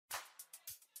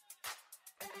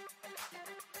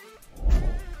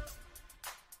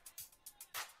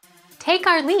Take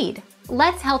our lead.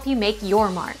 Let's help you make your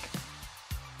mark.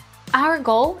 Our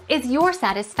goal is your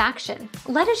satisfaction.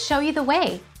 Let us show you the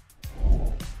way.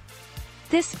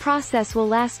 This process will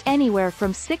last anywhere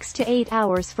from 6 to 8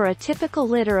 hours for a typical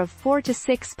litter of 4 to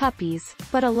 6 puppies,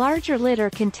 but a larger litter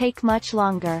can take much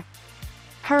longer.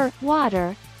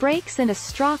 Water breaks and a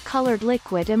straw-colored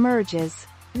liquid emerges.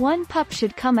 One pup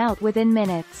should come out within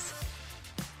minutes.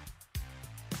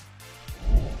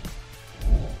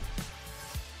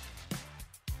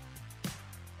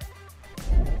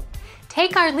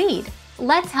 Take our lead.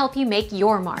 Let's help you make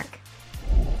your mark.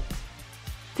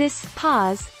 This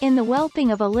pause in the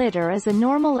whelping of a litter is a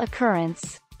normal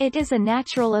occurrence. It is a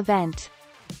natural event.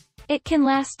 It can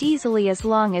last easily as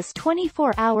long as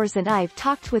 24 hours, and I've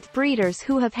talked with breeders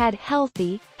who have had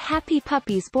healthy, happy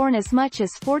puppies born as much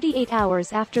as 48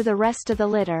 hours after the rest of the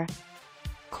litter.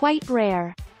 Quite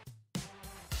rare.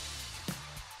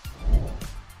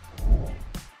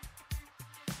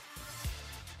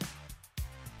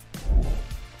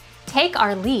 Take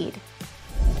our lead.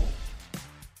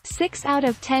 6 out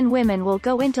of 10 women will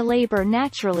go into labor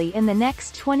naturally in the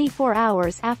next 24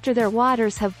 hours after their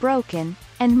waters have broken,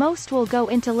 and most will go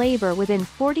into labor within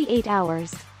 48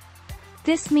 hours.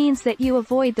 This means that you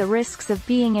avoid the risks of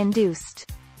being induced.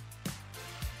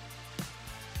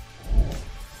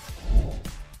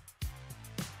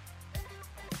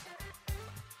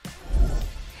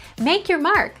 Make your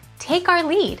mark. Take our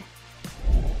lead.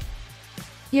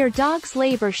 Your dog's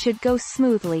labor should go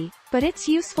smoothly, but it's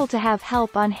useful to have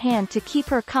help on hand to keep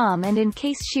her calm and in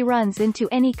case she runs into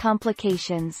any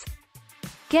complications.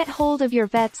 Get hold of your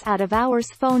vet's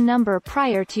out-of-hours phone number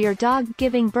prior to your dog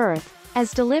giving birth,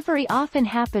 as delivery often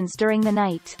happens during the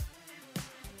night.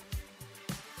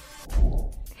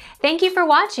 Thank you for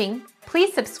watching.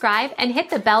 Please subscribe and hit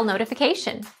the bell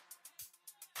notification.